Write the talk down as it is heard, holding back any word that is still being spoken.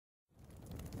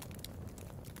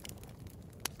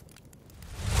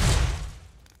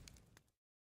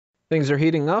Things are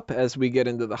heating up as we get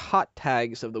into the hot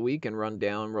tags of the week and run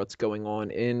down what's going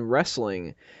on in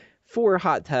wrestling. Four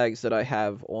hot tags that I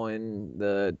have on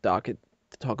the docket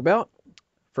to talk about.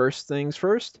 First things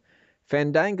first,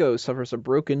 Fandango suffers a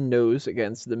broken nose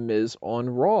against The Miz on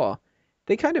Raw.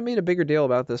 They kind of made a bigger deal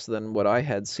about this than what I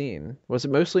had seen. Was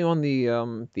it mostly on the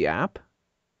app?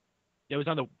 It was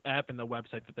on the app and the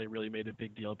website that they really made a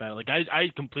big deal about it. Like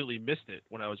I completely missed it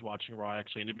when I was watching Raw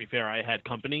actually. And to be fair, I had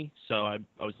company, so I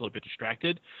was a little bit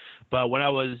distracted. But when I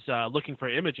was looking for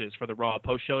images for the Raw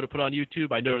post show to put on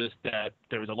YouTube, I noticed that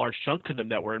there was a large chunk of them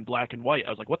that were in black and white. I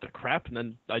was like, what the crap? And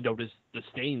then I noticed the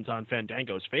stains on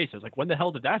Fandango's face. I was like, when the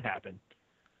hell did that happen?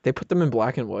 They put them in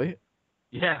black and white?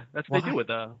 Yeah, that's what they do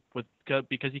Why? with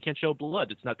because you can't show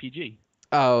blood. It's not PG,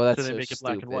 Oh, so that's they so make it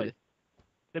black and white. stupid.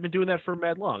 They've been doing that for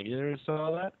mad long. You never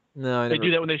saw that? No, I They never.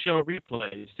 do that when they show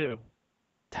replays too.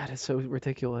 That is so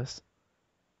ridiculous.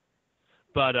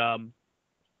 But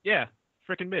yeah,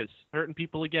 frickin' Miz hurting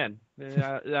people again.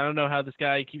 I don't know how this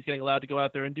guy keeps getting allowed to go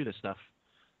out there and do this stuff.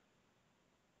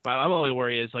 My only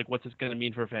worry is like, what's this going to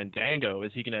mean for Fandango?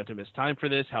 Is he going to have to miss time for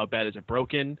this? How bad is it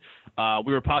broken?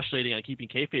 We were postulating on keeping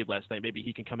kayfabe last night. Maybe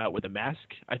he can come out with a mask.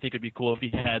 I think it'd be cool if he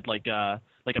had like a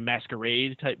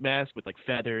masquerade type mask with like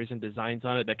feathers and designs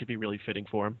on it. That could be really fitting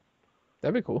for him.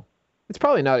 That'd be cool. It's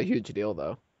probably not a huge deal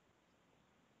though.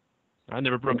 I've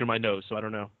never broken my nose, so I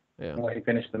don't know. Yeah. Well, he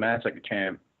finished the match like a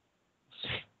champ.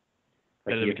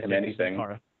 Like Better he than give him anything.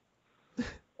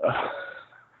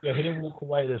 Yeah, he didn't walk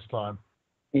away this time.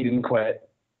 He didn't quit.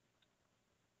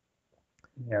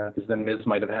 Yeah, because then Miz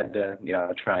might have had to,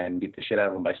 try and beat the shit out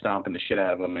of him by stomping the shit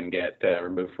out of him and get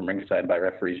removed from ringside by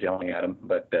referees yelling at him.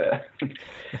 But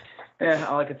yeah,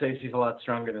 all I can say is he's a lot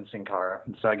stronger than Sin Cara,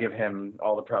 so I give him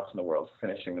all the props in the world for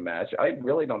finishing the match. I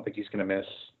really don't think he's going to miss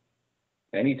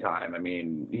any time. I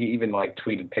mean, he even like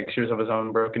tweeted pictures of his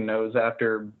own broken nose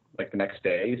after like the next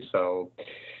day. So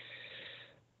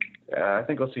I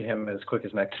think we'll see him as quick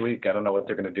as next week. I don't know what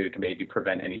they're going to do to maybe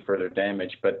prevent any further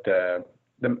damage, but the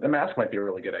mask might be a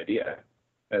really good idea,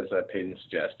 as Peyton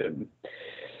suggested.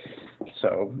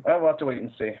 So we'll have to wait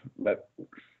and see. But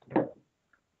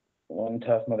one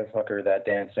tough motherfucker that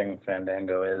dancing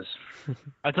Fandango is.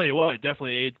 I tell you what, it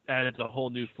definitely added a whole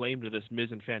new flame to this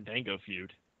Miz and Fandango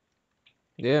feud.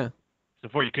 Yeah.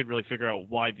 Before you couldn't really figure out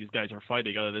why these guys are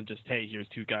fighting, other than just, hey, here's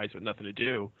two guys with nothing to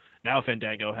do. Now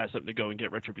Fandango has something to go and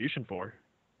get retribution for.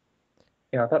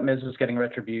 Yeah, I thought Miz was getting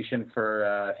retribution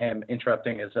for him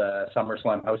interrupting his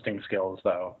SummerSlam hosting skills,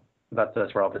 though. That's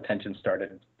where all the tension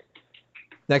started.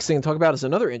 Next thing to talk about is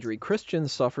another injury. Christian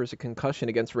suffers a concussion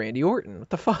against Randy Orton. What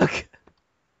the fuck?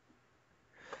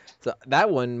 So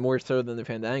that one, more so than the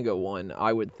Fandango one,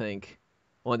 I would think,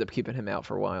 will end up keeping him out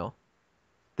for a while.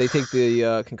 They take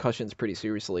the concussions pretty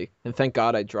seriously. And thank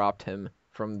God I dropped him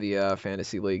from the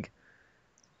fantasy league.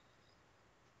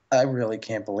 I really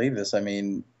can't believe this. I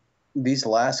mean, the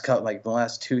last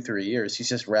 2-3 years, he's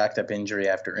just racked up injury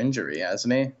after injury,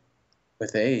 hasn't he?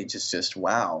 With age, it's just,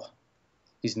 wow.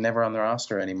 He's never on the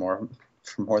roster anymore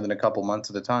for more than a couple months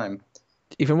at a time.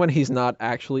 Even when he's not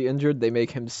actually injured, they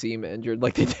make him seem injured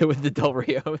like they did with the Del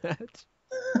Rio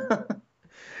match.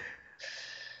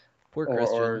 Poor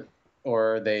Christian.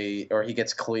 Or he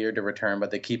gets cleared to return,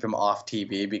 but they keep him off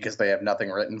TV because they have nothing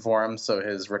written for him, so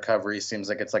his recovery seems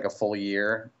like it's like a full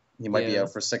year. He might be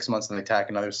out for 6 months, and they tack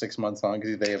another 6 months on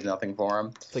because they have nothing for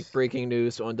him. It's like breaking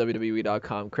news on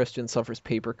WWE.com. Christian suffers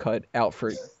paper cut, out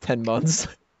for 10 months.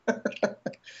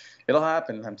 It'll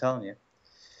happen, I'm telling you.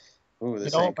 Ooh,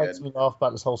 this ain't what makes good. me laugh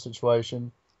about this whole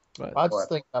situation? But I just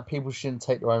think that people shouldn't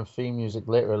take their own theme music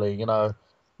literally.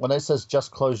 When it says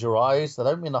just close your eyes, they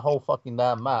don't mean the whole fucking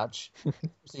damn match. So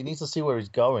he needs to see where he's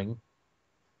going.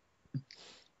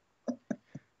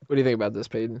 what do you think about this,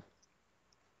 Peyton?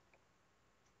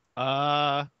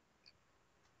 I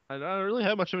don't really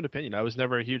have much of an opinion. I was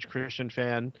never a huge Christian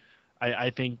fan.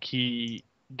 I think he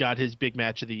got his big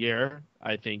match of the year.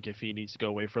 I think if he needs to go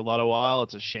away for a lot of while,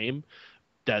 it's a shame.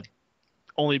 That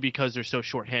only because they're so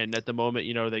shorthanded at the moment.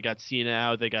 They got Cena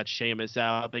out, they got Sheamus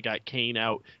out, they got Kane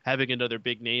out. Having another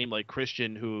big name like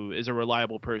Christian, who is a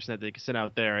reliable person that they can send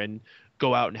out there and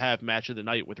go out and have match of the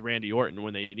night with Randy Orton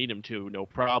when they need him to, no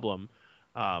problem.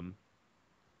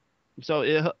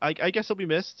 So I guess he'll be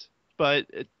missed, but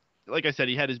like I said,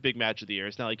 he had his big match of the year.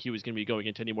 It's not like he was going to be going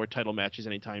into any more title matches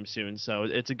anytime soon, so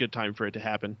it's a good time for it to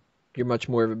happen. You're much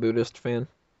more of a Buddhist fan?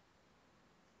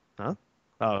 Huh?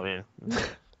 Oh, yeah.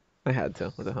 I had to.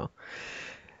 What the hell?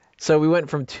 So we went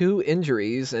from 2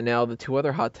 injuries, and now the 2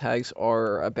 other hot tags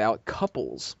are about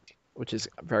couples, which is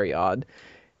very odd.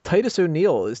 Titus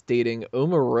O'Neil is dating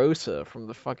Omarosa from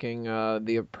the fucking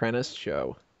The Apprentice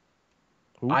show.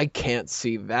 I can't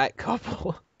see that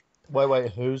couple.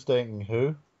 Wait, who's dating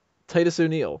who? Titus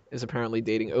O'Neil is apparently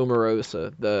dating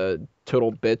Omarosa, the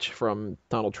total bitch from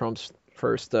Donald Trump's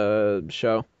first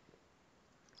show.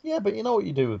 Yeah, but you know what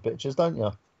you do with bitches, don't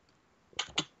you?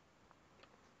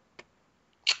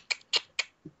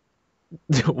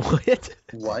 What?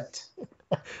 What?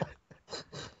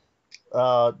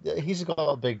 He's got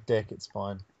a big dick. It's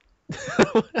fine.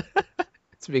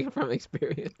 Speaking from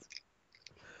experience.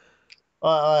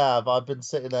 I have. I've been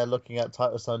sitting there looking at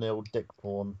Titus O'Neil dick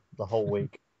porn the whole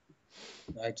week.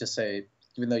 I just say,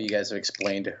 even though you guys have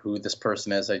explained who this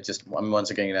person is, I'm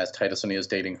once again going to ask Titus O'Neil's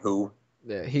dating who?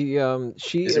 Yeah,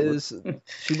 she was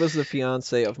the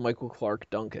fiance of Michael Clark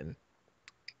Duncan.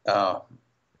 Oh,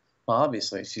 well,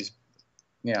 obviously she's,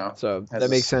 So has that a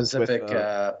makes sense with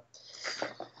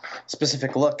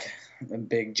specific look,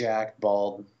 big, jacked,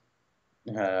 bald,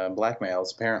 black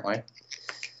males apparently.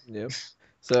 Yep.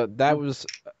 So that was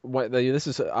this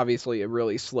is obviously a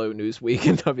really slow news week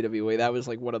in WWE. That was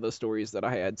like one of the stories that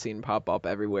I had seen pop up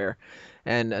everywhere.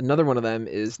 And another one of them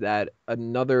is that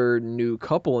another new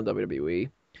couple in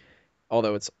WWE,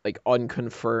 although it's like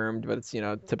unconfirmed, but it's,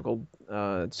 typical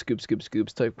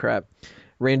scoops type crap.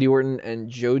 Randy Orton and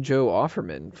JoJo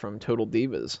Offerman from Total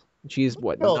Divas. She's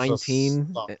what, Girls are 19?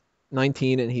 stuck.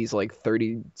 19 and he's like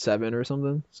 37 or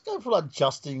something. Let's go for like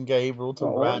Justin Gabriel to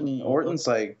Randy. Orton's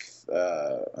like,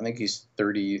 I think he's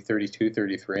 30, 32,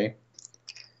 33.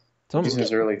 He's in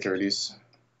his early 30s.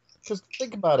 Just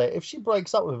think about it. If she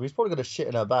breaks up with him, he's probably going to shit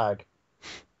in her bag.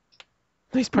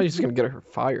 He's probably just going to get her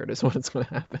fired is what's going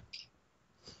to happen.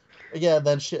 Yeah, and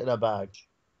then shit in her bag.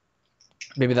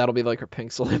 Maybe that'll be like her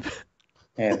pink slip.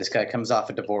 Yeah, this guy comes off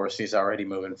a divorce. He's already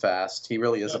moving fast. He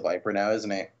really is a viper now,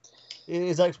 isn't he?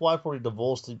 His ex-wife probably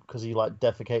divorced him because he like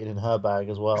defecated in her bag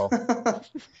as well.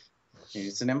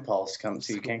 It's an impulse,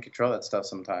 so you can't control that stuff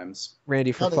sometimes.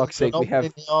 Randy, for fuck's sake, we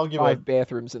have 5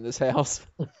 bathrooms in this house.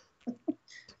 I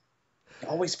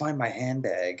always find my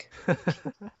handbag.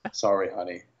 Sorry,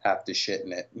 honey. Have to shit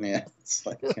in it. Yeah, it's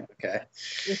like, okay.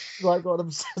 It's like got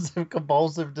obsessive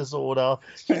compulsive disorder.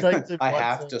 She takes him, I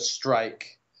have to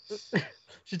strike.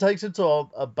 She takes him to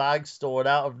a bag store, and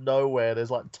out of nowhere,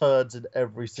 there's like turds in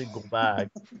every single bag.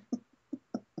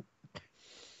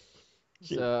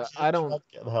 I don't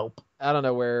get help. I don't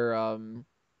know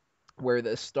where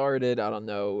this started. I don't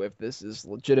know if this is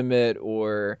legitimate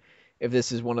or if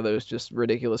this is one of those just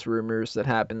ridiculous rumors that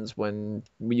happens when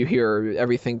you hear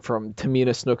everything from Tamina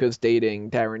Snuka's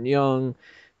dating Darren Young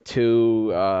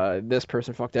to this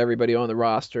person fucked everybody on the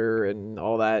roster and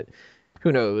all that.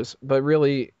 Who knows? But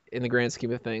really, in the grand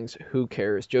scheme of things, who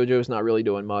cares? JoJo's not really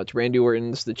doing much. Randy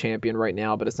Orton's the champion right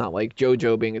now, but it's not like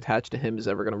JoJo being attached to him is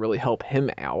ever going to really help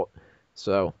him out.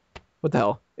 So, what the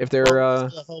hell? If they're it's gonna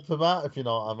help him out, if you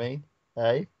know what I mean.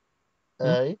 Hey,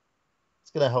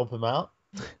 it's gonna help him out.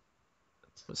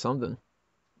 Something.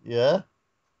 Yeah.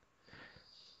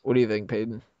 What do you think,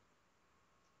 Peyton?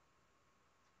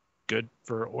 Good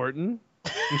for Orton.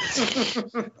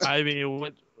 I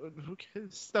mean,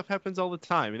 stuff happens all the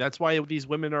time. I mean, that's why these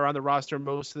women are on the roster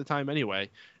most of the time anyway.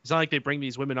 It's not like they bring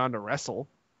these women on to wrestle.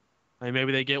 I mean,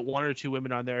 maybe they get 1 or 2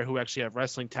 women on there who actually have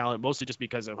wrestling talent, mostly just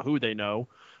because of who they know.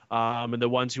 And the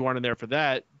ones who aren't in there for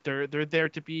that, they're there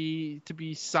to be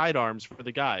sidearms for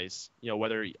the guys.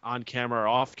 Whether on camera or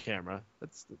off camera.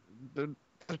 They're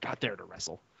not there to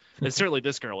wrestle. And certainly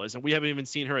this girl isn't. We haven't even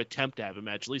seen her attempt to have a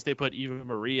match. At least they put Eva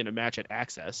Marie in a match at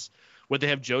Access. What they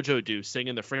have JoJo do,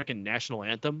 singing the freaking national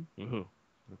anthem? Ooh.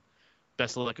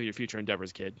 Best of luck with your future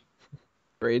endeavors, kid.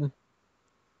 Braden?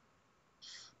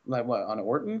 Like what, on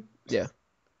Orton? Yeah.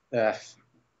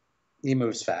 He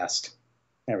moves fast.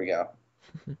 There we go.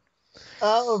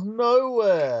 Out of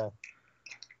nowhere.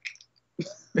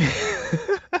 Gets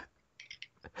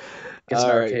an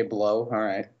arcade blow. All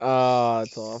right. Oh,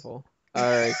 it's awful. All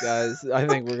right, guys. I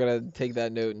think we're going to take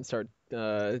that note and start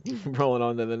rolling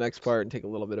on to the next part and take a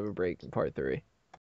little bit of a break in part 3.